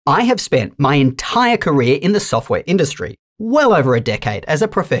I have spent my entire career in the software industry, well over a decade as a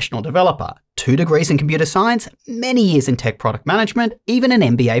professional developer, 2 degrees in computer science, many years in tech product management, even an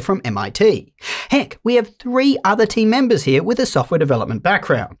MBA from MIT. Heck, we have 3 other team members here with a software development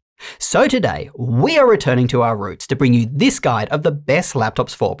background. So today, we are returning to our roots to bring you this guide of the best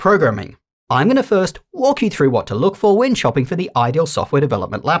laptops for programming. I'm going to first walk you through what to look for when shopping for the ideal software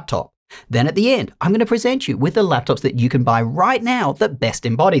development laptop. Then at the end, I'm going to present you with the laptops that you can buy right now that best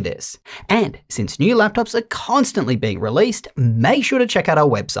embody this. And since new laptops are constantly being released, make sure to check out our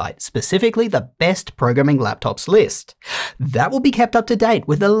website, specifically the best programming laptops list. That will be kept up to date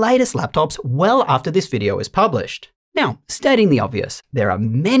with the latest laptops well after this video is published. Now, stating the obvious, there are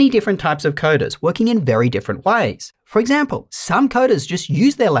many different types of coders working in very different ways. For example, some coders just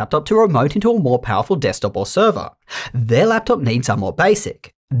use their laptop to remote into a more powerful desktop or server. Their laptop needs are more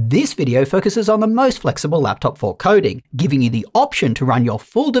basic. This video focuses on the most flexible laptop for coding, giving you the option to run your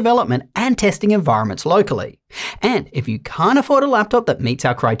full development and testing environments locally. And if you can't afford a laptop that meets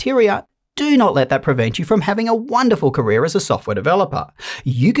our criteria, do not let that prevent you from having a wonderful career as a software developer.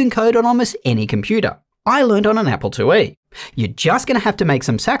 You can code on almost any computer. I learned on an Apple IIe. You're just going to have to make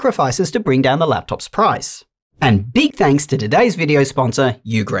some sacrifices to bring down the laptop's price. And big thanks to today's video sponsor,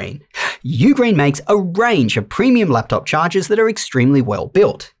 Ugreen. Ugreen makes a range of premium laptop chargers that are extremely well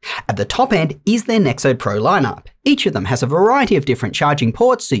built. At the top end is their Nexo Pro lineup. Each of them has a variety of different charging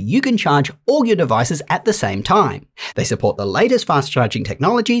ports so you can charge all your devices at the same time. They support the latest fast charging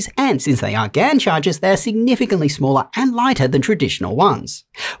technologies, and since they are GAN chargers, they are significantly smaller and lighter than traditional ones.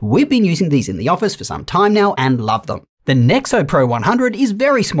 We've been using these in the office for some time now and love them. The Nexo Pro 100 is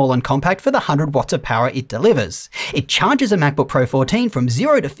very small and compact for the 100 watts of power it delivers. It charges a MacBook Pro 14 from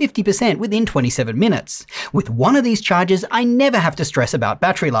 0 to 50% within 27 minutes. With one of these chargers, I never have to stress about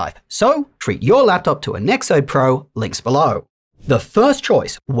battery life, so treat your laptop to a Nexo Pro, links below. The first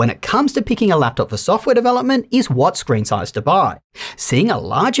choice when it comes to picking a laptop for software development is what screen size to buy. Seeing a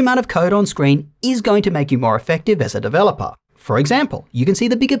large amount of code on screen is going to make you more effective as a developer. For example, you can see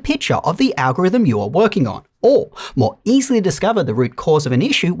the bigger picture of the algorithm you are working on, or more easily discover the root cause of an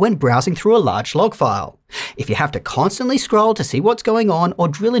issue when browsing through a large log file. If you have to constantly scroll to see what's going on or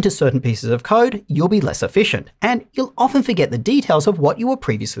drill into certain pieces of code, you'll be less efficient, and you'll often forget the details of what you were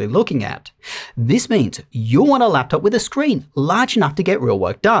previously looking at. This means you'll want a laptop with a screen large enough to get real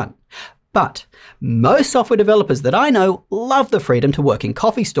work done. But most software developers that I know love the freedom to work in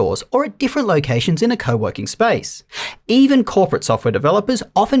coffee stores or at different locations in a co-working space. Even corporate software developers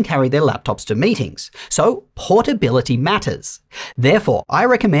often carry their laptops to meetings, so portability matters. Therefore, I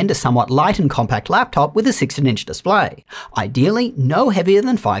recommend a somewhat light and compact laptop with a 16-inch display, ideally no heavier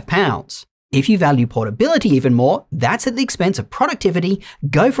than 5 pounds. If you value portability even more, that's at the expense of productivity,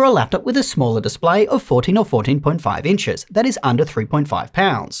 go for a laptop with a smaller display of 14 or 14.5 inches that is under 3.5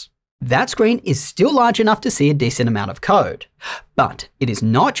 pounds. That screen is still large enough to see a decent amount of code. But it is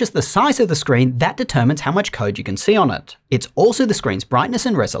not just the size of the screen that determines how much code you can see on it. It's also the screen's brightness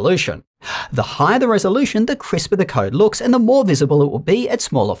and resolution. The higher the resolution, the crisper the code looks and the more visible it will be at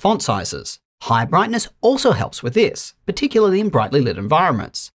smaller font sizes. High brightness also helps with this, particularly in brightly lit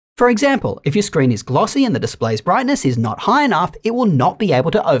environments. For example, if your screen is glossy and the display's brightness is not high enough, it will not be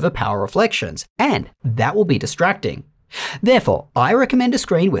able to overpower reflections, and that will be distracting. Therefore, I recommend a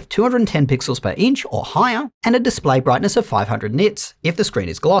screen with 210 pixels per inch or higher and a display brightness of 500 nits if the screen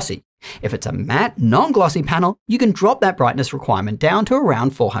is glossy. If it's a matte, non-glossy panel, you can drop that brightness requirement down to around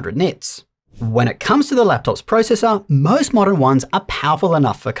 400 nits. When it comes to the laptop's processor, most modern ones are powerful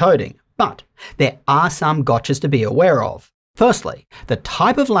enough for coding, but there are some gotchas to be aware of. Firstly, the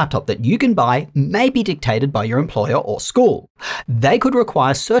type of laptop that you can buy may be dictated by your employer or school. They could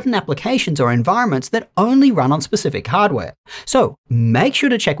require certain applications or environments that only run on specific hardware, so make sure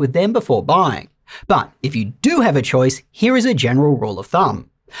to check with them before buying. But if you do have a choice, here is a general rule of thumb.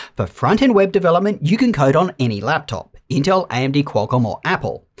 For front-end web development, you can code on any laptop, Intel, AMD, Qualcomm, or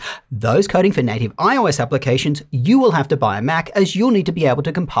Apple. Those coding for native iOS applications, you will have to buy a Mac as you'll need to be able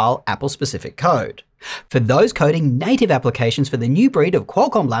to compile Apple-specific code. For those coding native applications for the new breed of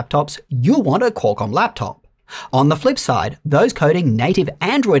Qualcomm laptops, you'll want a Qualcomm laptop. On the flip side, those coding native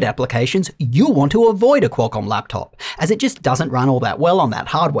Android applications, you'll want to avoid a Qualcomm laptop, as it just doesn't run all that well on that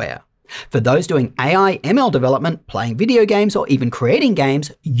hardware. For those doing AI, ML development, playing video games, or even creating games,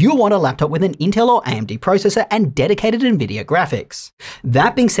 you'll want a laptop with an Intel or AMD processor and dedicated NVIDIA graphics.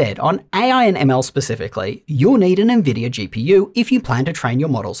 That being said, on AI and ML specifically, you'll need an NVIDIA GPU if you plan to train your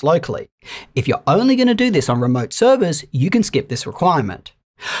models locally. If you're only going to do this on remote servers, you can skip this requirement.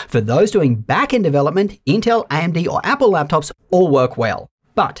 For those doing back-end development, Intel, AMD, or Apple laptops all work well.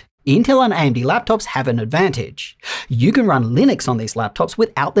 But Intel and AMD laptops have an advantage. You can run Linux on these laptops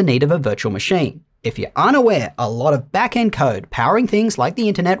without the need of a virtual machine. If you're unaware, a lot of back-end code powering things like the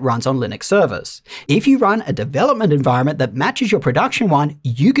internet runs on Linux servers. If you run a development environment that matches your production one,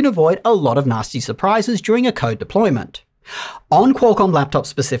 you can avoid a lot of nasty surprises during a code deployment. On Qualcomm laptops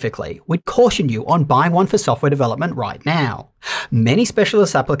specifically, we'd caution you on buying one for software development right now. Many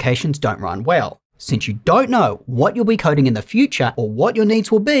specialist applications don't run well. Since you don't know what you'll be coding in the future or what your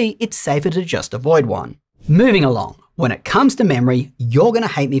needs will be, it's safer to just avoid one. Moving along. When it comes to memory, you're going to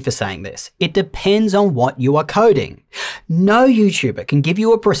hate me for saying this. It depends on what you are coding. No YouTuber can give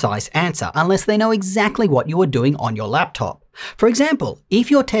you a precise answer unless they know exactly what you are doing on your laptop. For example, if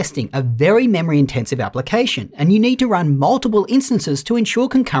you're testing a very memory-intensive application and you need to run multiple instances to ensure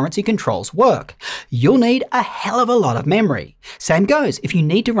concurrency controls work, you'll need a hell of a lot of memory. Same goes if you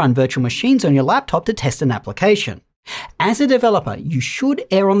need to run virtual machines on your laptop to test an application. As a developer, you should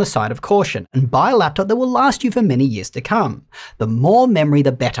err on the side of caution and buy a laptop that will last you for many years to come. The more memory,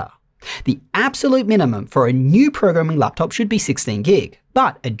 the better. The absolute minimum for a new programming laptop should be 16 gig,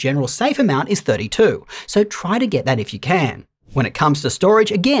 but a general safe amount is 32, so try to get that if you can. When it comes to storage,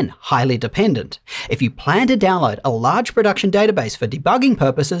 again, highly dependent. If you plan to download a large production database for debugging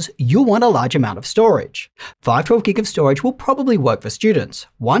purposes, you'll want a large amount of storage. 512 gig of storage will probably work for students.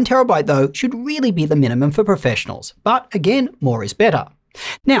 1 terabyte though should really be the minimum for professionals, but again, more is better.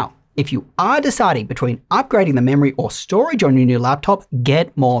 Now, if you are deciding between upgrading the memory or storage on your new laptop,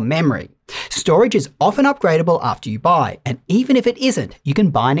 get more memory. Storage is often upgradable after you buy, and even if it isn't, you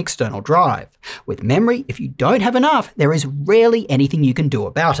can buy an external drive. With memory, if you don't have enough, there is rarely anything you can do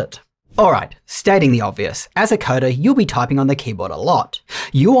about it. Alright, stating the obvious, as a coder, you'll be typing on the keyboard a lot.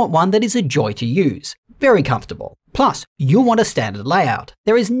 You want one that is a joy to use, very comfortable. Plus, you'll want a standard layout.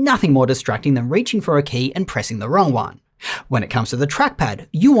 There is nothing more distracting than reaching for a key and pressing the wrong one. When it comes to the trackpad,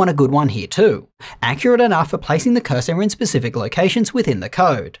 you want a good one here too. Accurate enough for placing the cursor in specific locations within the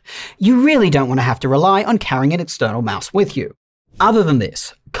code. You really don't want to have to rely on carrying an external mouse with you. Other than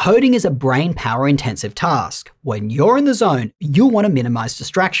this, coding is a brain power intensive task. When you're in the zone, you'll want to minimize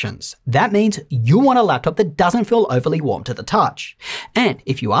distractions. That means you want a laptop that doesn't feel overly warm to the touch. And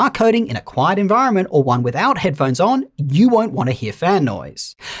if you are coding in a quiet environment or one without headphones on, you won't want to hear fan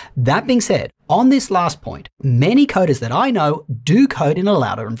noise. That being said, on this last point, many coders that I know do code in a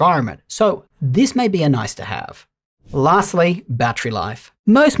louder environment, so this may be a nice to have. Lastly, battery life.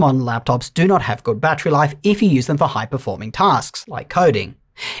 Most modern laptops do not have good battery life if you use them for high-performing tasks, like coding.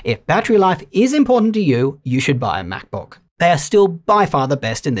 If battery life is important to you, you should buy a MacBook. They are still by far the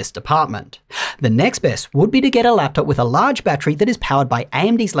best in this department. The next best would be to get a laptop with a large battery that is powered by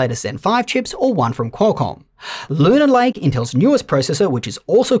AMD's latest Zen 5 chips or one from Qualcomm. Lunar Lake, Intel's newest processor, which is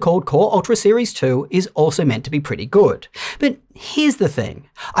also called Core Ultra Series 2, is also meant to be pretty good. But here's the thing,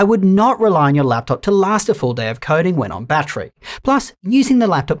 I would not rely on your laptop to last a full day of coding when on battery. Plus, using the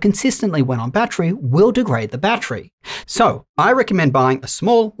laptop consistently when on battery will degrade the battery. So, I recommend buying a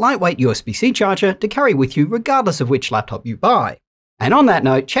small, lightweight USB-C charger to carry with you regardless of which laptop you buy. And on that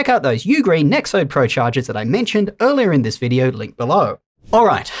note, check out those Ugreen Nexode Pro chargers that I mentioned earlier in this video, linked below.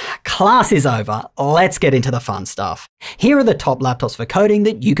 Alright, class is over, let's get into the fun stuff. Here are the top laptops for coding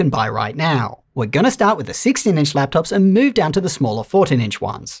that you can buy right now. We're going to start with the 16-inch laptops and move down to the smaller 14-inch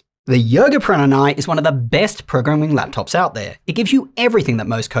ones. The Yoga Pro 9i is one of the best programming laptops out there. It gives you everything that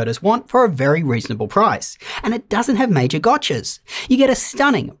most coders want for a very reasonable price. And it doesn't have major gotchas. You get a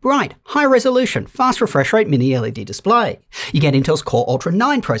stunning, bright, high-resolution, fast refresh rate mini LED display. You get Intel's Core Ultra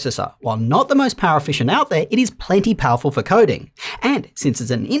 9 processor. While not the most power efficient out there, it is plenty powerful for coding. And since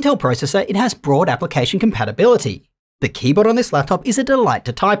it's an Intel processor, it has broad application compatibility. The keyboard on this laptop is a delight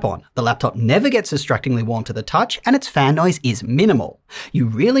to type on. The laptop never gets distractingly warm to the touch, and its fan noise is minimal. You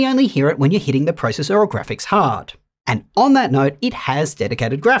really only hear it when you're hitting the processor or graphics hard. And on that note, it has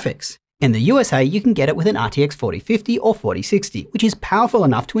dedicated graphics. In the USA, you can get it with an RTX 4050 or 4060, which is powerful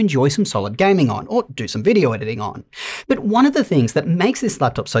enough to enjoy some solid gaming on, or do some video editing on. But one of the things that makes this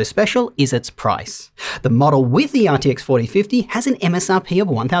laptop so special is its price. The model with the RTX 4050 has an MSRP of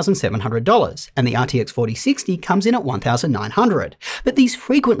 $1,700, and the RTX 4060 comes in at $1,900. But these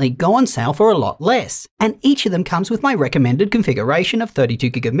frequently go on sale for a lot less, and each of them comes with my recommended configuration of 32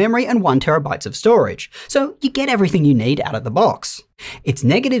 gig of memory and 1 terabyte of storage, so you get everything you need out of the box. Its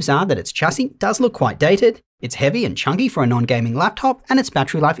negatives are that its chassis does look quite dated, it's heavy and chunky for a non-gaming laptop, and its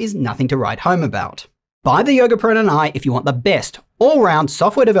battery life is nothing to write home about. Buy the Yoga Pro 9i if you want the best, all-round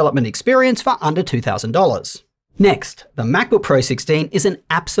software development experience for under $2,000. Next, the MacBook Pro 16 is an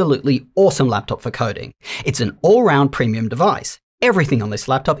absolutely awesome laptop for coding. It's an all-round premium device. Everything on this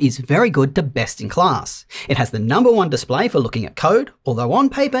laptop is very good to best in class. It has the #1 display for looking at code, although on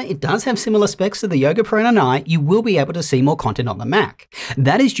paper it does have similar specs to the Yoga Pro 9i, you will be able to see more content on the Mac.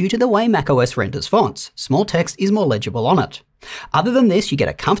 That is due to the way macOS renders fonts. Small text is more legible on it. Other than this, you get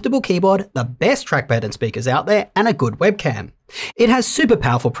a comfortable keyboard, the best trackpad and speakers out there, and a good webcam. It has super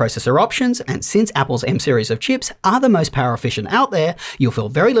powerful processor options, and since Apple's M series of chips are the most power efficient out there, you'll feel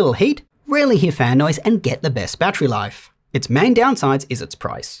very little heat, rarely hear fan noise, and get the best battery life. Its main downsides is its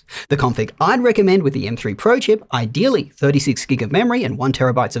price. The config I'd recommend with the M3 Pro chip, ideally 36GB of memory and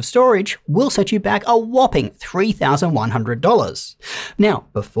 1TB of storage, will set you back a whopping $3,100. Now,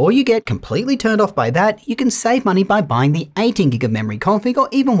 before you get completely turned off by that, you can save money by buying the 18GB of memory config or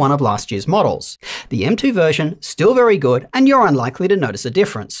even one of last year's models. The M2 version, still very good, and you're unlikely to notice a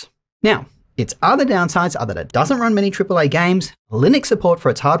difference. Now, its other downsides are that it doesn't run many AAA games, Linux support for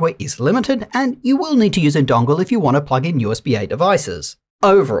its hardware is limited, and you will need to use a dongle if you want to plug in USB-A devices.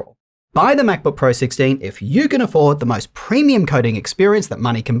 Overall, buy the MacBook Pro 16 if you can afford the most premium coding experience that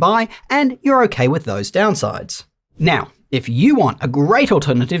money can buy, and you're okay with those downsides. Now, if you want a great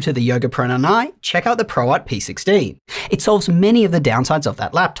alternative to the Yoga Pro 9i, check out the ProArt P16. It solves many of the downsides of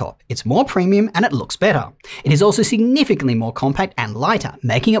that laptop. It's more premium and it looks better. It is also significantly more compact and lighter,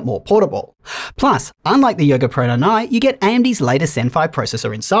 making it more portable. Plus, unlike the Yoga Pro 9i, you get AMD's latest Zen 5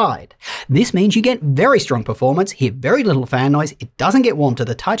 processor inside. This means you get very strong performance, hear very little fan noise, it doesn't get warm to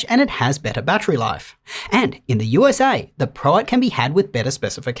the touch, and it has better battery life. And in the USA, the ProArt can be had with better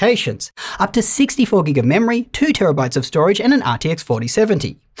specifications, up to 64GB of memory, 2TB of storage, and an RTX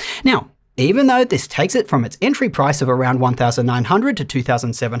 4070. Now, even though this takes it from its entry price of around $1,900 to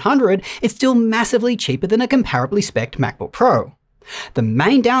 $2,700, it's still massively cheaper than a comparably spec'd MacBook Pro. The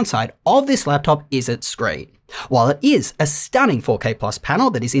main downside of this laptop is its screen. While it is a stunning 4K Plus panel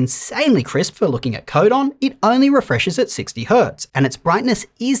that is insanely crisp for looking at code on, it only refreshes at 60Hz, and its brightness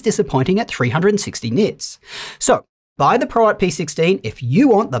is disappointing at 360 nits. So, buy the ProArt P16 if you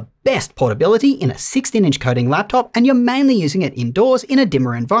want the best portability in a 16-inch coding laptop and you're mainly using it indoors in a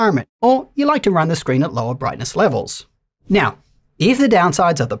dimmer environment, or you like to run the screen at lower brightness levels. Now, if the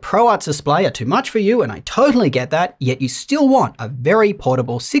downsides of the ProArt's display are too much for you, and I totally get that, yet you still want a very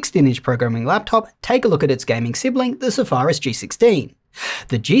portable 16-inch programming laptop, take a look at its gaming sibling, the Zephyrus G16.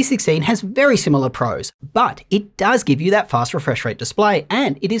 The G16 has very similar pros, but it does give you that fast refresh rate display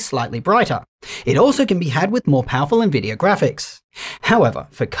and it is slightly brighter. It also can be had with more powerful NVIDIA graphics. However,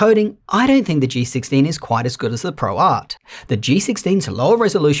 for coding, I don't think the G16 is quite as good as the ProArt. The G16's lower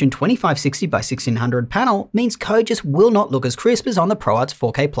resolution 2560 by 1600 panel means code just will not look as crisp as on the ProArt's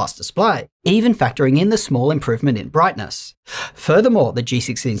 4K Plus display, even factoring in the small improvement in brightness. Furthermore, the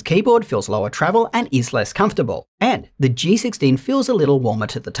G16's keyboard feels lower travel and is less comfortable, and the G16 feels a little warmer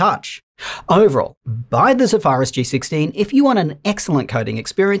to the touch. Overall, buy the Zephyrus G16 if you want an excellent coding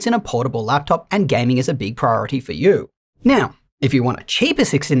experience in a portable laptop and gaming is a big priority for you. Now, if you want a cheaper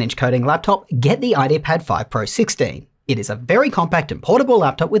 16-inch coding laptop, get the IdeaPad 5 Pro 16. It is a very compact and portable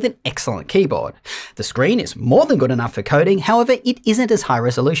laptop with an excellent keyboard. The screen is more than good enough for coding, however, it isn't as high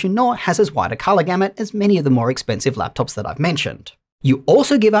resolution nor has as wide a color gamut as many of the more expensive laptops that I've mentioned. You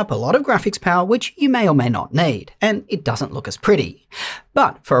also give up a lot of graphics power, which you may or may not need, and it doesn't look as pretty.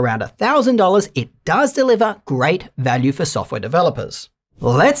 But for around $1,000, it does deliver great value for software developers.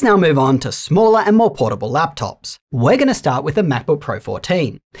 Let's now move on to smaller and more portable laptops. We're going to start with the MacBook Pro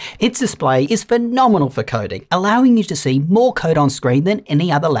 14. Its display is phenomenal for coding, allowing you to see more code on screen than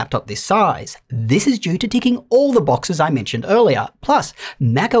any other laptop this size. This is due to ticking all the boxes I mentioned earlier, plus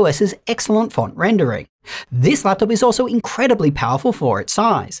macOS's excellent font rendering. This laptop is also incredibly powerful for its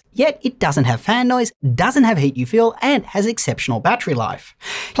size, yet it doesn't have fan noise, doesn't have heat you feel, and has exceptional battery life.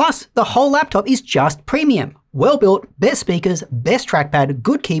 Plus, the whole laptop is just premium. Well built, best speakers, best trackpad,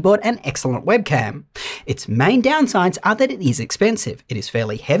 good keyboard, and excellent webcam. Its main downsides are that it is expensive. It is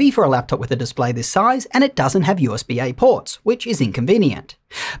fairly heavy for a laptop with a display this size, and it doesn't have USB-A ports, which is inconvenient.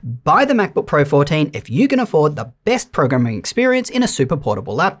 Buy the MacBook Pro 14 if you can afford the best programming experience in a super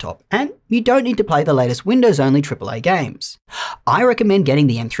portable laptop, and you don't need to play the latest Windows-only AAA games. I recommend getting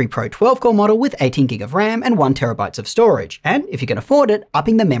the M3 Pro 12-core model with 18GB of RAM and 1TB of storage, and if you can afford it,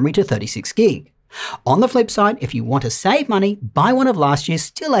 upping the memory to 36GB. On the flip side, if you want to save money, buy one of last year's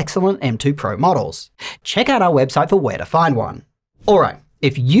still excellent M2 Pro models. Check out our website for where to find one. Alright,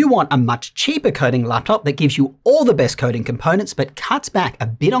 If you want a much cheaper coding laptop that gives you all the best coding components but cuts back a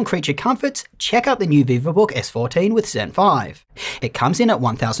bit on creature comforts, check out the new Vivobook S14 with Zen 5. It comes in at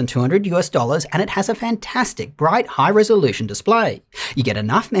 $1,200 and it has a fantastic, bright, high-resolution display. You get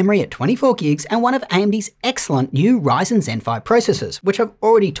enough memory at 24 gigs and one of AMD's excellent new Ryzen Zen 5 processors, which I've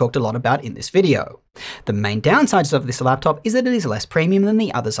already talked a lot about in this video. The main downsides of this laptop is that it is less premium than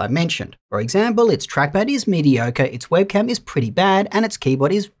the others I've mentioned. For example, its trackpad is mediocre, its webcam is pretty bad, and its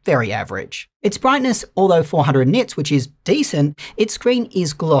keyboard is very average. Its brightness, although 400 nits, which is decent, its screen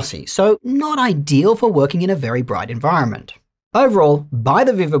is glossy, so not ideal for working in a very bright environment. Overall, buy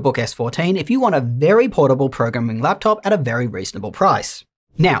the Vivobook S14 if you want a very portable programming laptop at a very reasonable price.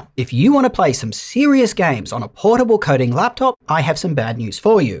 Now, if you want to play some serious games on a portable coding laptop, I have some bad news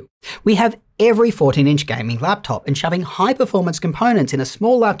for you. We have every 14-inch gaming laptop, and shoving high-performance components in a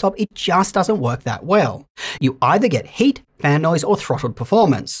small laptop, it just doesn't work that well. You either get heat, fan noise, or throttled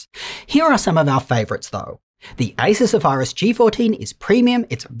performance. Here are some of our favorites though. The Acer Zephyrus G14 is premium,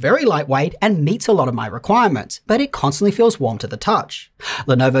 it's very lightweight, and meets a lot of my requirements, but it constantly feels warm to the touch.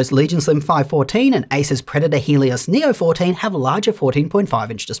 Lenovo's Legion Slim 514 and Acer's Predator Helios Neo 14 have larger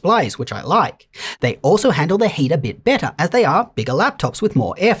 14.5-inch displays, which I like. They also handle the heat a bit better, as they are bigger laptops with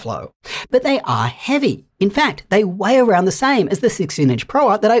more airflow. But they are heavy. In fact, they weigh around the same as the 16-inch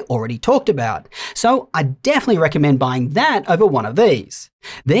ProArt that I already talked about, so I definitely recommend buying that over one of these.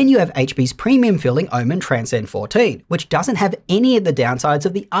 Then you have HP's premium filling Omen Transcend 14, which doesn't have any of the downsides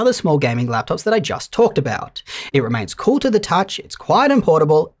of the other small gaming laptops that I just talked about. It remains cool to the touch, it's quiet and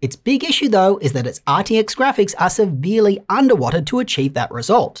portable. Its big issue though is that its RTX graphics are severely underwatted to achieve that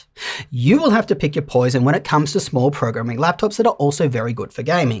result. You will have to pick your poison when it comes to small programming laptops that are also very good for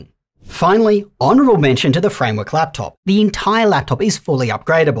gaming. Finally, honorable mention to the Framework laptop. The entire laptop is fully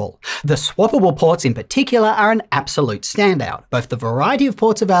upgradable. The swappable ports in particular are an absolute standout, both the variety of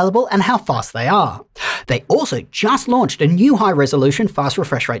ports available and how fast they are. They also just launched a new high-resolution fast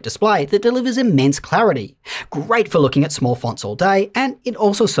refresh rate display that delivers immense clarity. Great for looking at small fonts all day, and it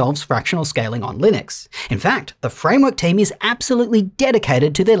also solves fractional scaling on Linux. In fact, the Framework team is absolutely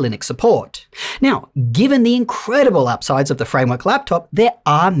dedicated to their Linux support. Now, given the incredible upsides of the Framework laptop, there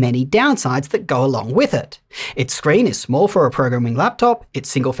are many downsides that go along with it. Its screen is small for a programming laptop, its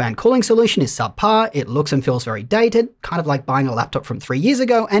single fan cooling solution is subpar, it looks and feels very dated, kind of like buying a laptop from 3 years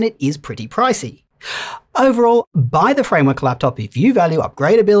ago, and it is pretty pricey. Overall, buy the Framework laptop if you value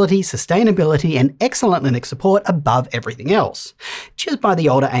upgradability, sustainability, and excellent Linux support above everything else. Just buy the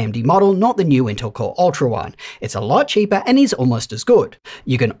older AMD model, not the new Intel Core Ultra one. It's a lot cheaper and is almost as good.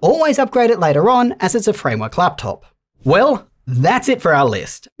 You can always upgrade it later on, as it's a Framework laptop. Well, that's it for our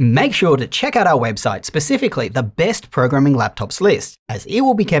list. Make sure to check out our website, specifically the best programming laptops list, as it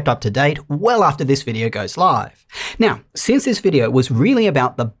will be kept up to date well after this video goes live. Now, since this video was really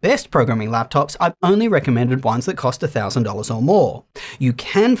about the best programming laptops, I've only recommended ones that cost $1,000 or more. You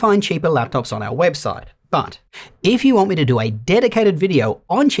can find cheaper laptops on our website. But if you want me to do a dedicated video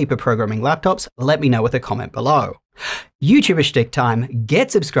on cheaper programming laptops, let me know with a comment below. YouTuber Shtick time,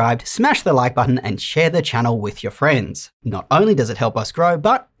 get subscribed, smash the like button, and share the channel with your friends. Not only does it help us grow,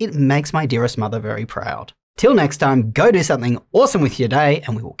 but it makes my dearest mother very proud. Till next time, go do something awesome with your day,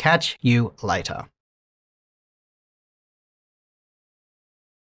 and we will catch you later.